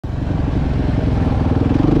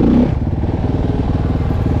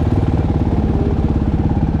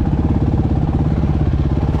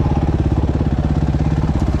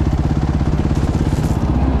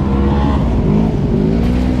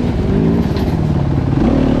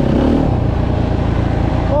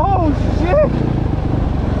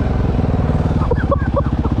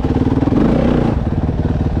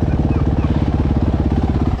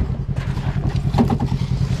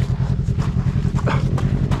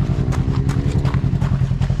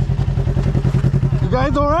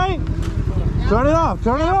guys all right? Turn it off.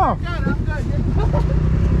 Turn it off. I'm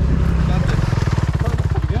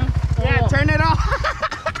good. Yeah, turn it off.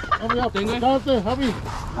 Help me up. Help me.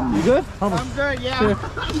 You good? I'm good, yeah.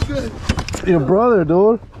 I'm good. Your brother,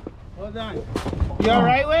 dude. Hold on. You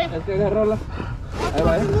alright, güey? Espérate, güey.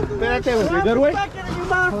 You good, way? You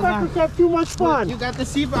motherfuckers have too much fun. You got the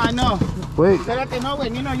seatbelt, I know. Wait. Espérate, no, güey.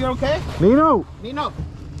 Nino, you okay? Nino. Nino.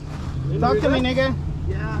 Talk to me, nigga.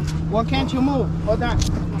 Yeah. Why can't you move? Hold on.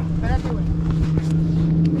 Espérate, güey.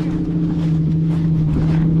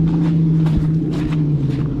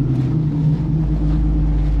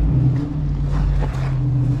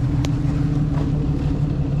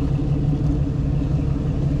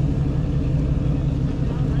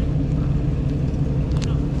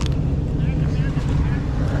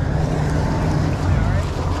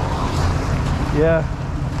 Yeah.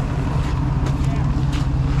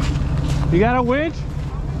 You got a winch?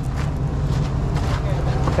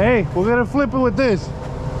 Hey, we're gonna flip it with this.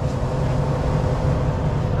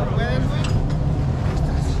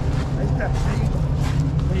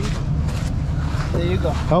 There you go.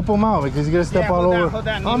 Help him out because he's gonna step all over. Hold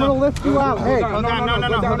on, I'm gonna lift you out. Hey, hold on, no,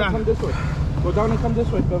 go hold down and on. come this way. Go down and come this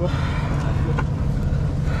way, Bubba.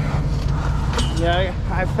 Yeah,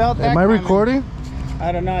 I felt that. Am I coming. recording?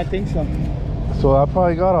 I don't know, I think so. So I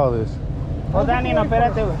probably got all this. Hold on, Nino,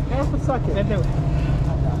 espérate, güey. Half a second. Vete, güey.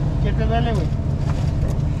 ¿Qué te duele, güey?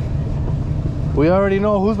 We already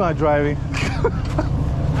know who's not driving. I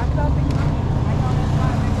thought they I know that's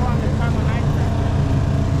why they go on the time when I turn.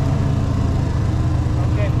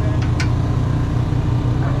 Okay, espérate.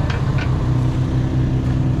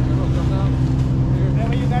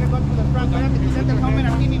 Remember, you gotta go to the front. Espérate, que se te comen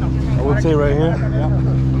aquí, Nino. I would say right here.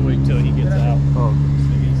 We'll wait till he gets out. Oh.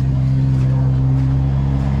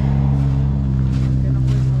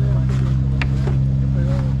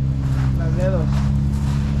 Las dedos.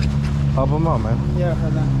 Help him out, man. Yeah,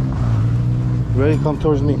 hold on. Ready? Come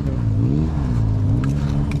towards me. Take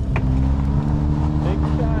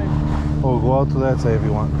your time. Oh, go out to that side if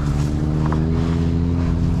you want.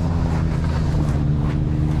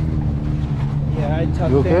 Yeah, I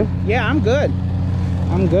tucked You okay? in. Yeah, I'm good.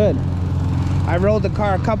 I'm good. I rolled the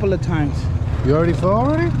car a couple of times. You already fell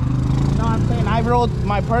already? No, I'm saying I rode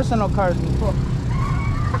my personal cars before.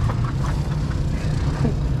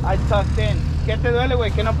 I tucked in. ¿Qué te duele,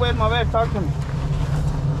 güey? ¿Qué no puedes mover? Talk to me.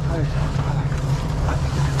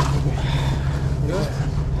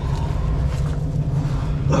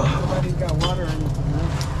 Nobody's got water or anything,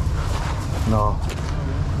 right? No.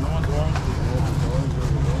 No one's warranty.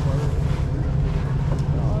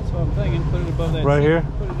 That's what I'm thinking. Put it above that. Right here?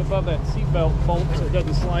 Put it above that seatbelt bolt so it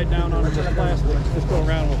doesn't slide down onto the plastic. Just go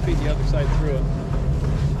around and we'll feed the other side through it.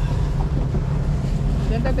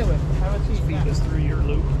 Siéntate, güey. Have a seat. Feed this through your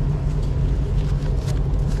loop.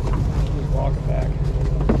 Just walk it back.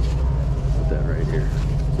 Put that right here.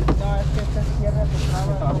 No, es que esta cierra se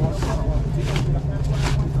traba.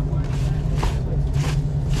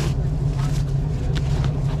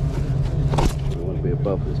 We want to be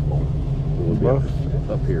above this bolt. We want to Above?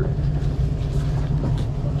 be up here.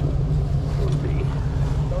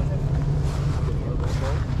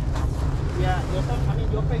 Yeah,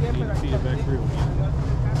 yo pegué, pero Feed it back through.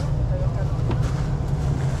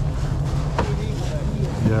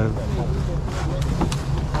 Yeah.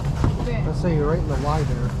 Let's say you're right in the Y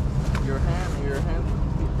there. Your hand,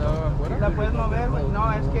 whatever. ¿La puedes mover, güey? No,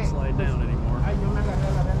 es que... Slide down anymore. Ay, yo me agarré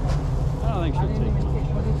la verga. I don't think she'll take it.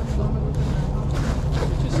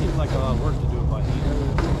 It just seems like a lot of work to do it by hand.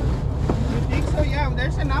 You think so? Yeah,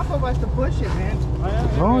 there's enough of us to push it, man.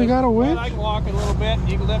 Oh, you got a winch? I can walk a little bit and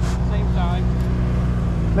you can lift at the same time.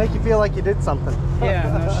 Make you feel like you did something. Yeah,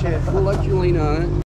 no shit. We'll let you lean on it.